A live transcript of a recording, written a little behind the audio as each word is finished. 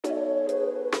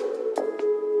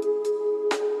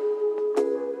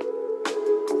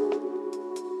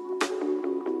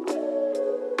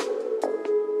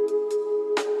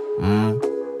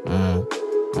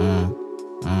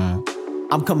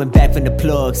coming back from the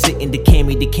plug, sitting to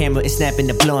carry the camera and snapping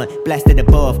the blunt. Blasted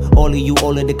above, all of you,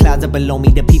 all of the clouds are below me.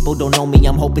 The people don't know me,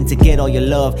 I'm hoping to get all your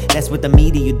love. That's what the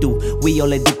media do, we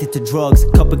all addicted to drugs.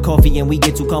 Cup of coffee and we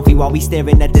get too comfy while we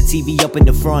staring at the TV up in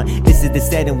the front. This is the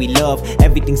setting we love,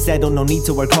 everything settled, no need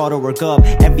to work hard or work up.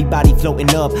 Everybody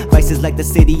floating up, vices like the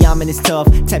city I'm in is tough.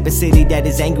 Type of city that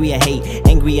is angry at hate,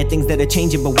 angry at things that are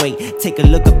changing, but wait, take a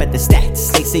look up at the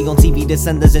stats. They say on TV the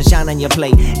sun doesn't shine on your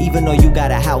plate. Even though you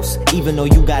got a house, even though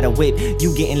you got a whip,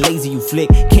 you getting lazy, you flick.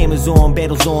 Cameras on,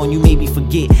 battles on, you maybe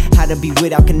forget how to be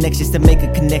without connections to make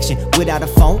a connection. Without a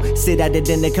phone, sit at it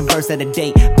and then converse at a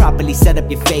date. Properly set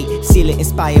up your fate, seal it,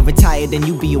 inspire, retire, then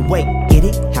you be awake. Get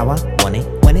it how I want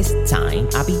it, when it's time,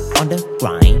 I be on the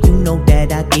grind. You know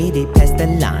that I get it, past the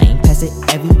line, pass it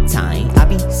every time. I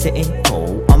be sitting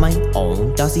cold on my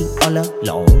own, Darcy all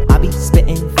alone. I be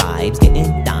spitting vibes,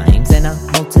 getting dimes, and I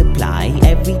multiply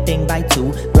everything by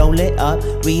 2. Roll it up,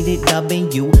 read it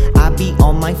W. I be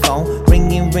on my phone,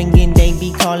 ringing, they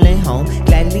be calling home.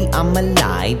 Gladly I'm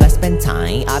alive, I spend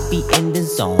time, I be in the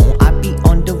zone. I be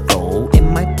on the road,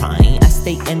 in my prime, I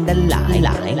stay in the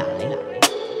line.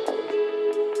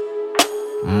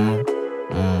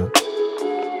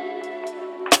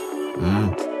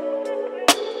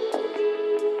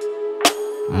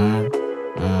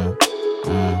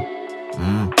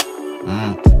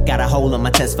 Got a hole on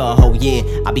my chest for a whole year.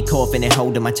 I be coughing and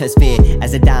holding my chest fear.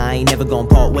 As I die, I ain't never gon'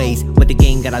 part ways. With the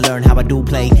game, gotta learn how I do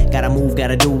play. Gotta move,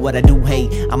 gotta do what I do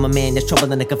hate. I'm a man that's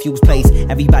trouble in a confused place.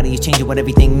 Everybody is changing what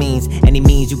everything means. And it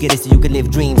means you get it so you can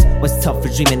live dreams. What's tough for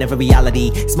dreaming of a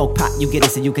reality? Smoke pot, you get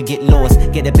it so you can get lost.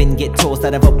 Get up and get tossed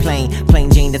out of a plane.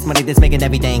 Plain Jane, that's money that's making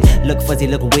everything look fuzzy,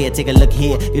 look weird. Take a look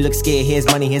here, you look scared. Here's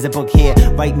money, here's a book here.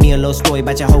 Write me a little story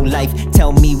about your whole life.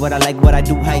 Tell me what I like, what I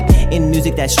do hype. In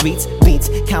music that streets, beats,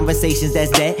 conversations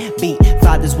that's dead beat.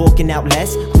 Fathers walking out,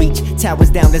 let's reach. Towers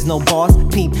down, there's no bars.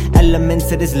 Peep, elements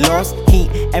to this lost heat.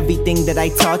 Everything that I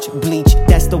touch, bleach.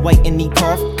 That's the white in me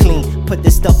cough, clean. Put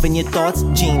the stuff in your thoughts,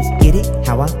 jeans. Get it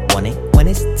how I want it, when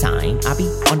it's time. I be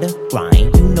on the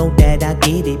grind, you know that I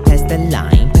get it, past the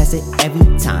line, pass it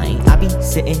every time. I be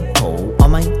sitting cold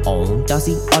on my own,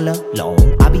 Darcy all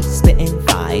alone. I be spitting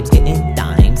vibes, getting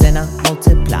dimes, and I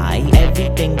multiply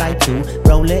everything by 2.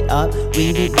 Roll it up,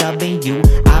 read it W.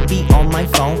 I be on my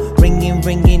phone, ringing,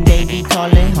 they be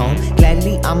calling home.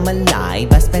 Gladly I'm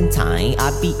alive, I spend time,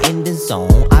 I be in the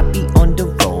zone. I be on the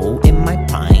road, in my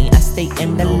prime, I stay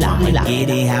in the line. Get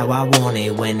it how I want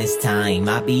it, when it's time.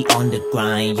 I be on the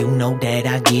grind, you know that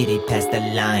I get it, past the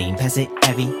line, pass it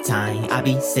every time. I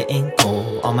be sitting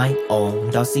cold on my own,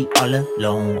 Darcy all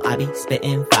alone. I be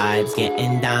spitting vibes,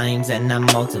 getting dimes, and I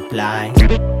multiply.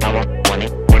 Get it how I want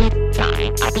it, when it's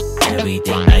time. I be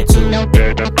everything I do, know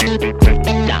that I get it, past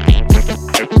the line.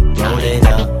 Roll it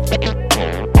up,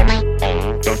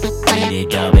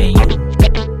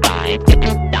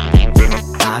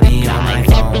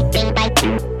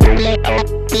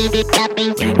 read it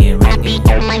W. I be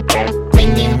on my phone,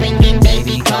 ringing,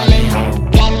 baby calling home.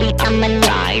 Gladly I'm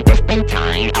alive, I spend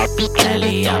time, I'll be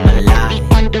gladly I'm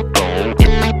alive on the road.